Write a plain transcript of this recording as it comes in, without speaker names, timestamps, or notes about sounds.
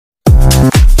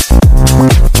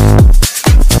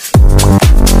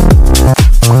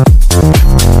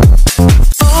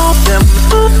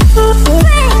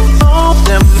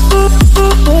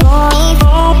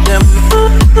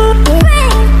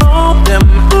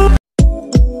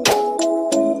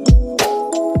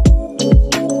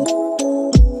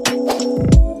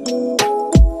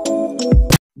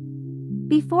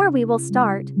Before we will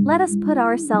start, let us put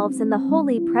ourselves in the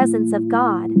holy presence of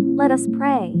God. Let us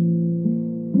pray.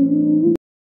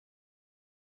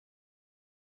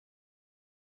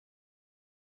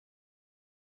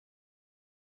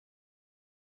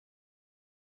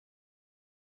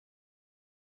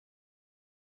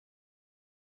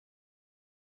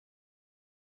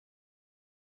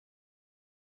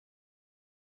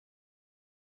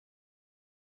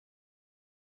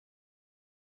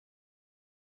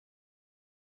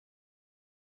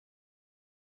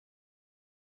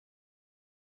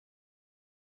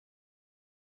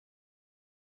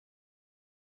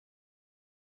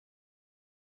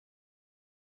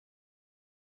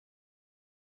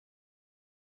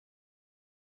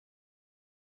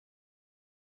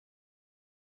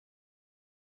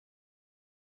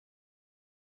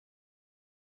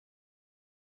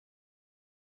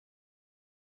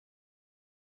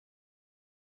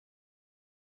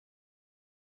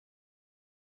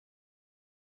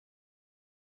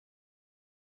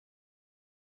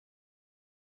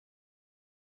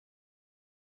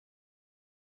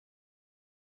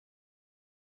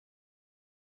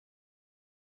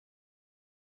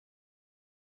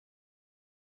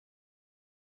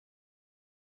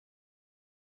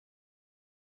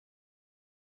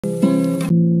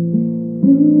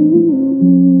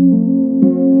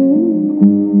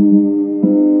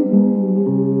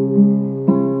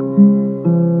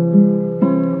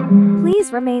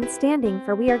 Please remain standing,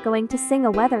 for we are going to sing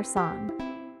a weather song.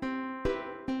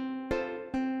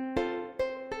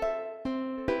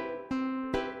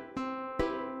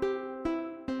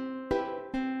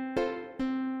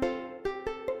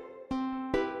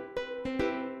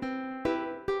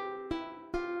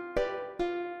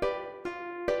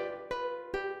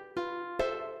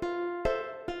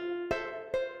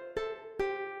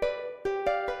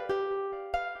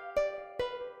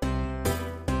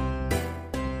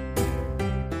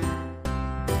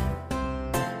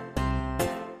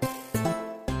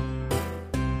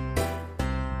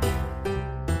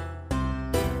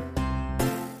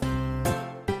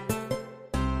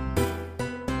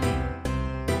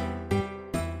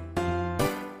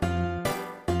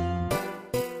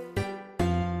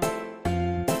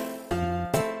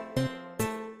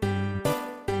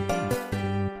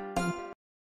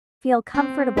 Feel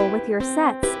comfortable with your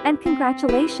sets, and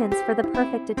congratulations for the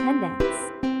perfect attendance.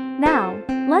 Now,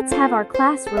 let's have our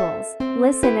class rules.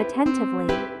 Listen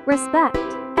attentively. Respect.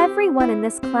 Everyone in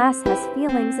this class has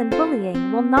feelings, and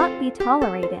bullying will not be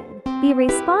tolerated. Be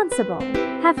responsible.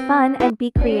 Have fun and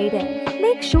be creative.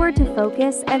 Make sure to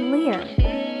focus and leer.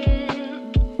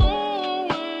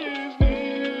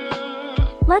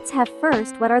 Let's have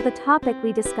first, what are the topic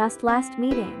we discussed last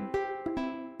meeting?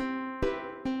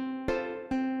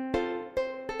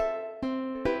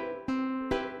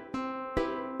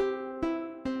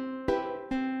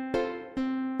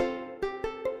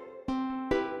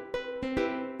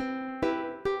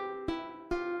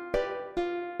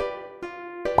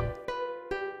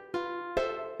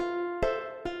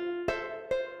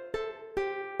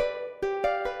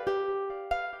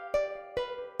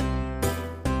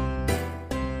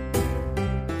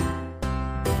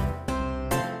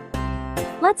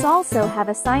 Let's also have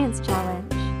a science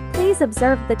challenge. Please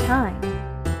observe the time.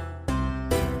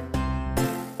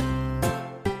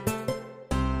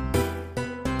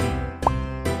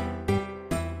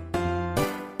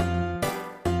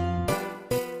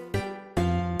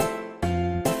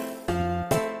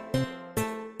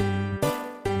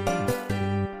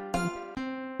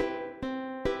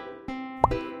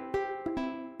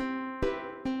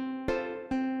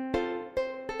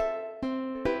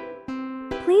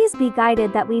 Please be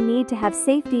guided that we need to have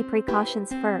safety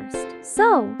precautions first.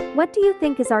 So, what do you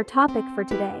think is our topic for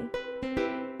today?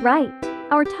 Right,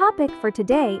 our topic for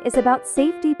today is about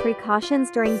safety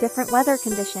precautions during different weather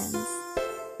conditions.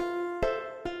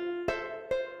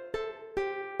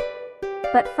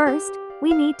 But first,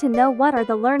 we need to know what are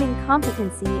the learning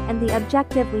competency and the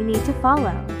objective we need to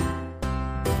follow.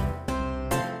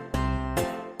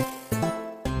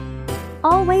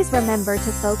 Always remember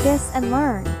to focus and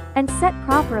learn, and set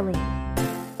properly.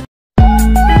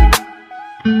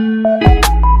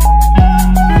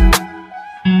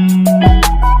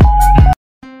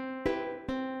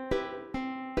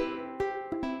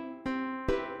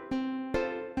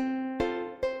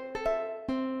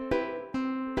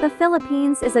 The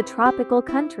Philippines is a tropical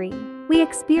country. We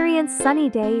experience sunny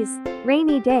days,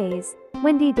 rainy days,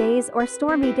 windy days, or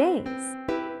stormy days.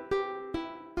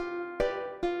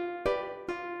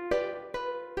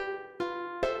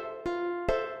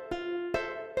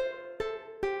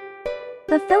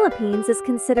 The Philippines is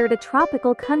considered a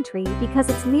tropical country because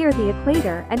it's near the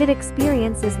equator and it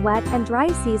experiences wet and dry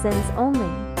seasons only.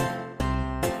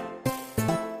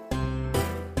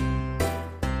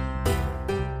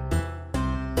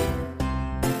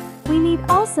 We need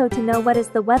also to know what is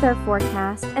the weather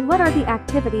forecast and what are the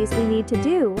activities we need to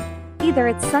do. Either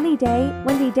it's sunny day,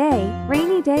 windy day,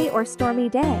 rainy day, or stormy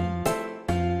day.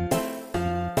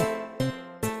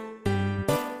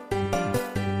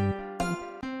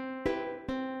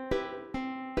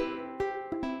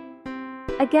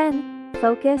 Again,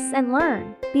 focus and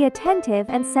learn. Be attentive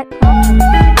and set problems.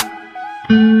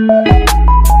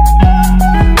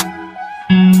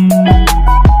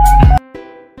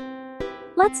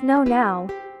 Let's know now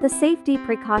the safety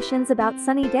precautions about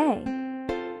sunny day.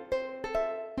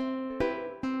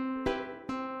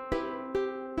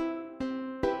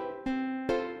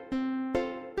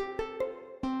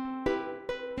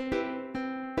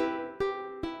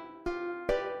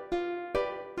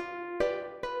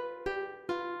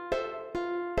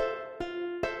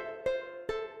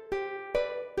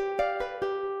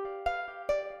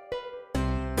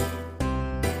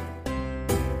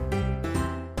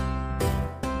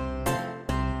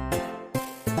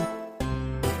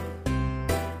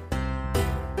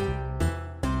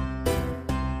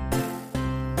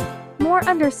 More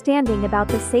understanding about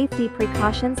the safety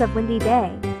precautions of windy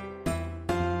day.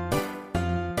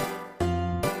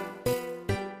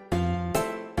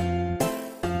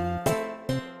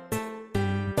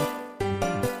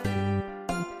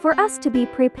 For us to be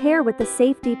prepared with the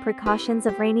safety precautions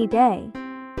of rainy day.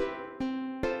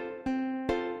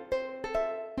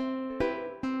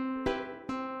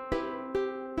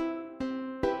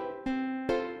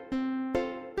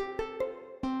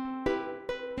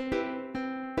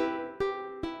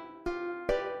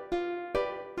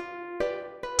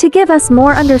 To give us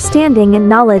more understanding and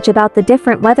knowledge about the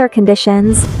different weather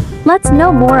conditions, let's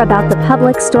know more about the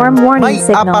public storm warning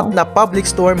signal. May apat na public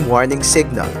storm warning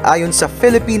signal ayon sa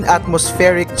Philippine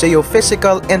Atmospheric,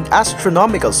 Geophysical and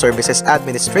Astronomical Services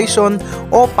Administration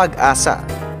o PAG-ASA.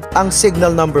 Ang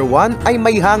signal number 1 ay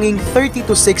may hanging 30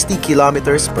 to 60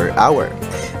 kilometers per hour.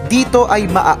 Dito ay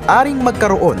maaaring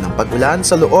magkaroon ng pagulan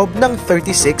sa loob ng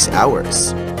 36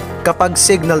 hours. Kapag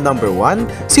signal number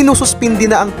 1, sinususpindi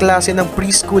na ang klase ng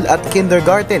preschool at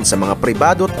kindergarten sa mga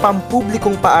pribado at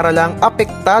pampublikong paaralang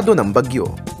apektado ng bagyo.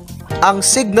 Ang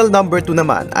signal number 2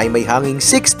 naman ay may hanging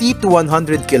 60 to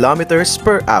 100 kilometers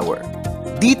per hour.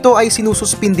 Dito ay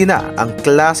sinususpindi na ang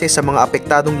klase sa mga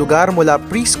apektadong lugar mula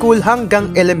preschool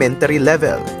hanggang elementary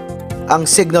level. Ang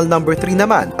signal number 3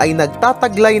 naman ay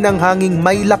nagtataglay ng hanging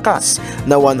may lakas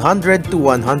na 100 to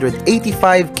 185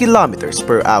 kilometers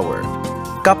per hour.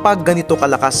 Kapag ganito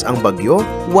kalakas ang bagyo,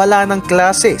 wala ng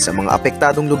klase sa mga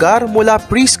apektadong lugar mula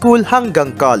preschool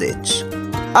hanggang college.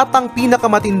 At ang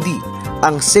pinakamatindi,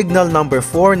 ang signal number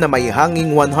 4 na may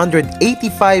hanging 185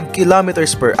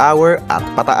 kilometers per hour at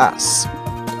pataas.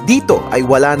 Dito ay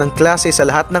wala ng klase sa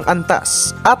lahat ng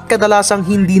antas at kadalasang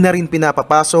hindi na rin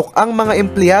pinapapasok ang mga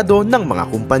empleyado ng mga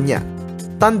kumpanya.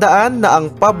 Tandaan na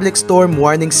ang public storm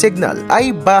warning signal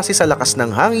ay base sa lakas ng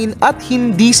hangin at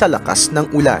hindi sa lakas ng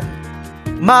ulan.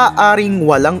 Maaaring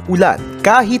walang ulan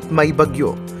kahit may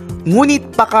bagyo,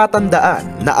 ngunit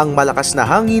pakatandaan na ang malakas na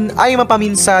hangin ay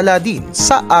mapaminsala din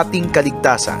sa ating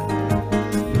kaligtasan.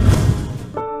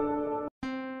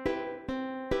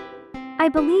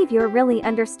 I believe you really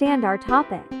understand our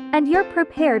topic, and you're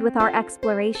prepared with our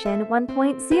exploration 1.0.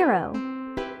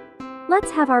 Let's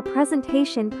have our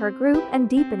presentation per group and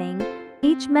deepening.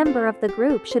 Each member of the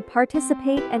group should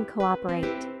participate and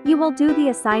cooperate. You will do the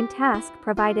assigned task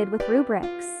provided with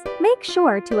rubrics. Make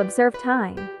sure to observe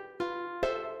time.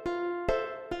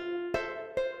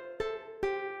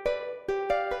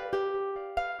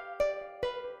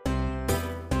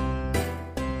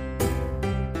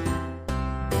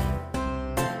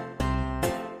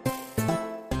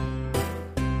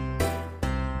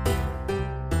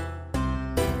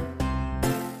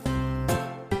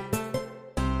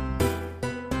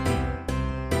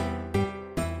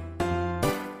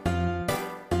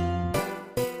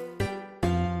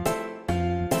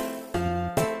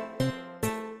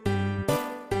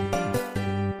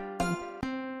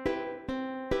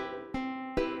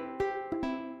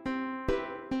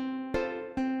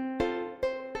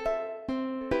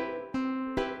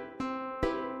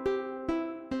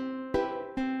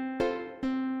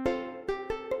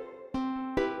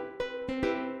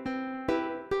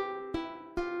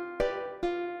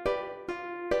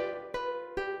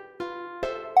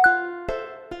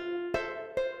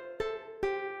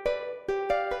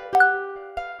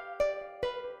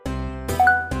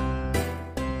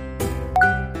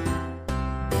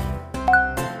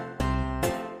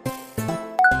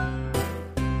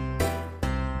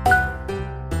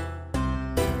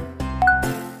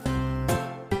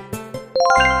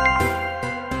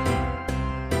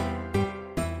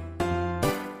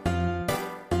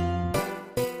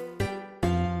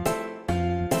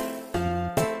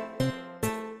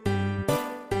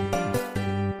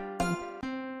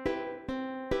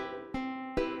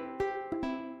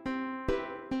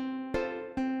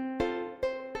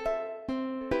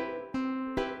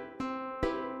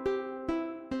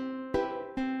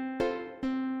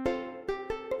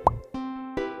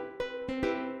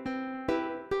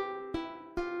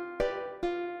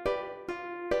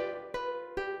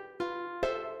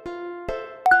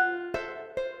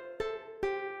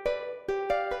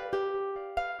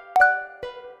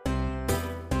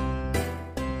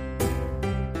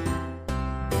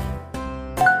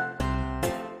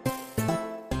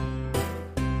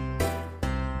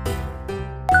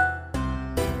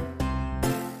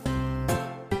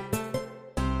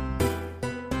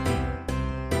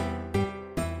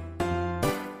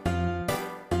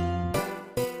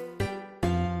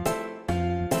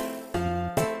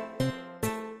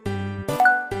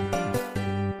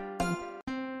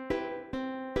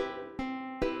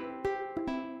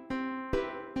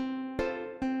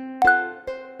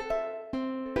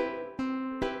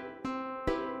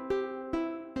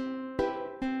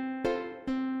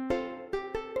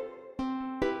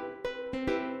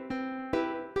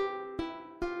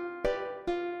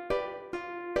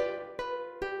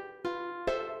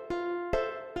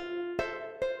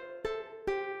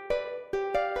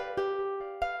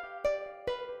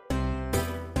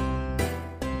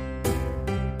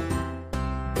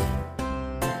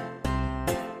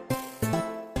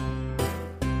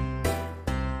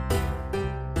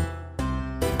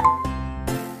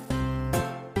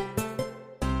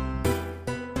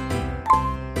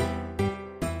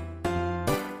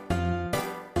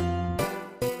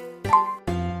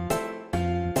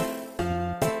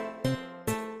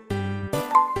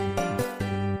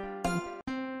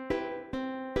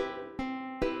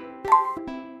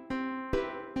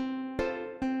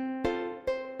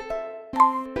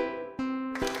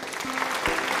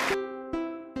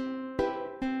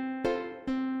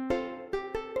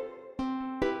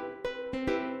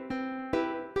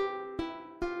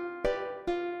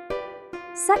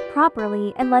 Set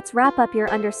properly and let's wrap up your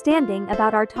understanding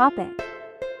about our topic.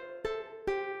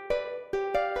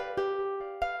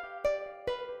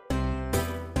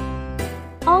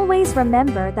 Always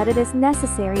remember that it is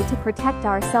necessary to protect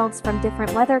ourselves from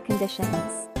different weather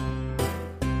conditions.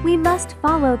 We must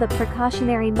follow the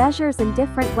precautionary measures in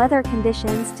different weather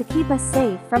conditions to keep us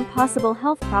safe from possible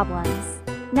health problems.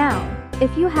 Now,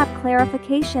 if you have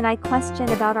clarification or question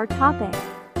about our topic,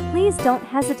 please don't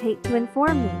hesitate to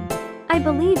inform me. I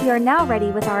believe you're now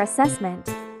ready with our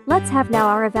assessment. Let's have now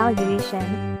our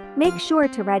evaluation. Make sure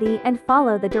to ready and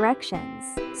follow the directions.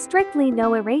 Strictly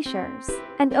no erasures.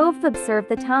 And observe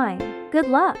the time. Good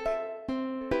luck!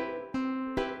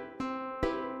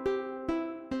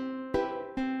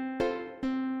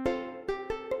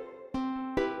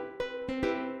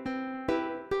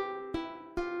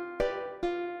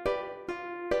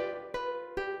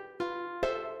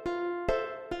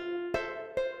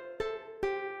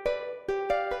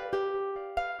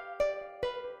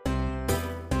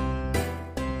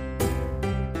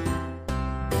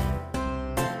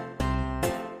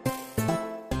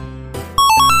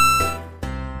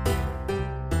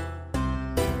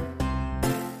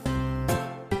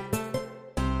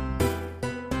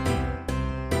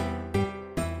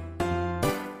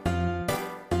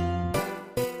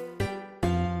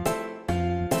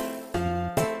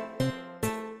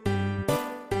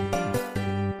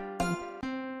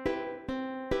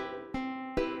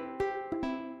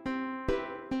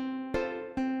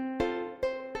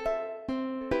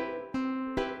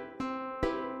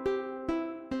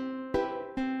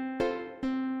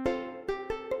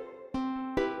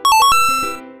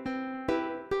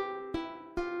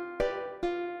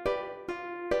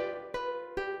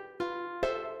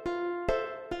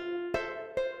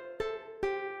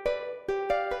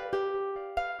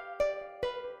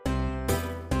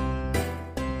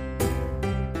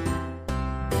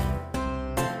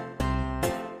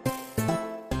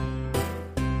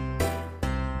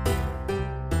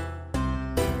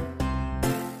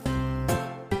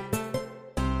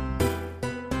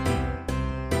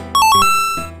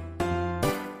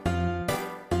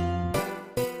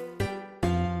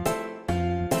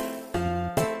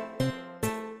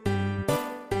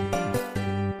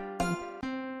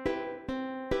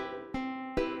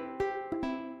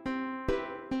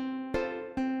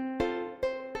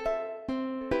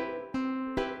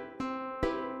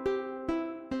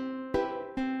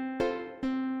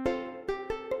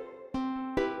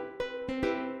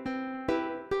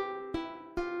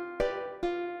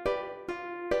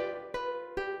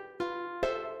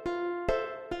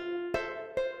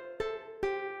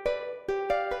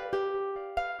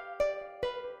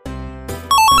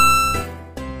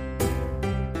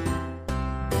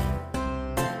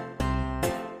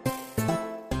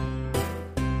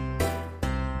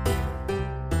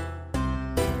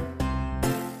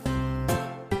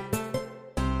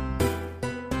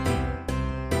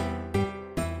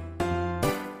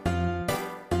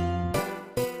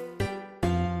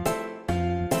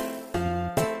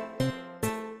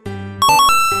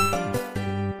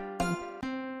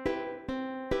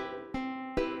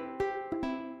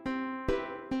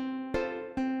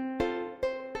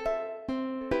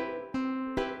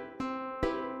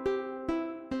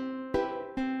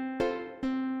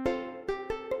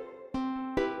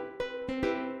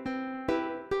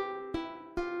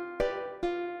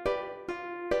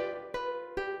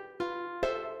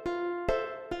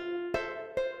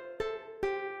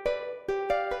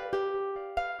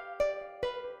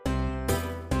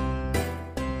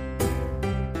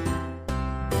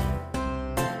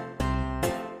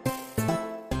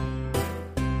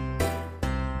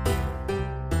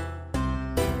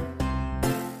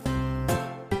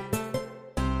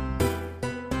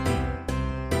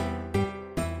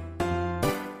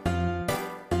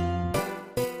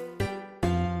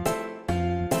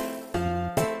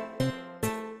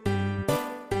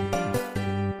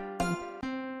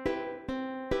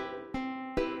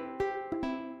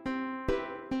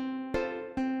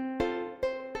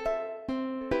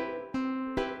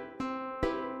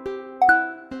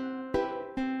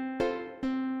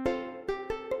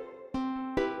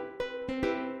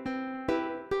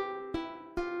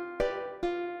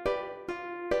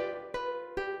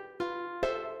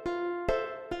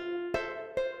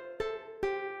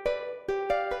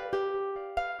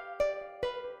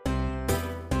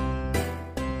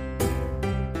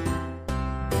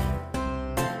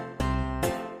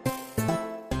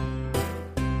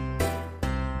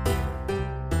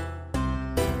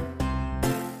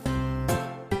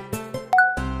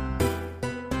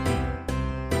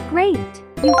 Great!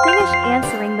 You finished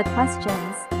answering the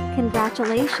questions.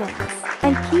 congratulations.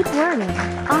 And keep learning.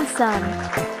 Awesome.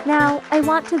 Now, I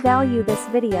want to value this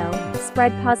video,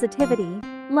 spread positivity,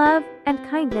 love, and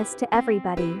kindness to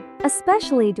everybody,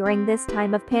 especially during this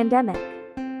time of pandemic.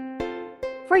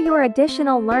 For your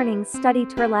additional learning, study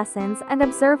tour lessons and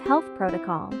observe health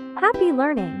protocol. Happy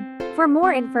learning! For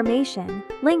more information,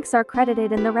 links are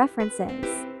credited in the references.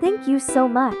 Thank you so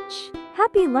much.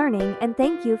 Happy learning and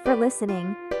thank you for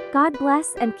listening. God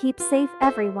bless and keep safe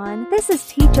everyone. This is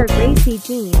Teacher Gracie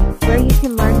Jean, where you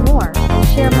can learn more and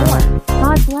share more.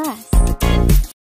 God bless.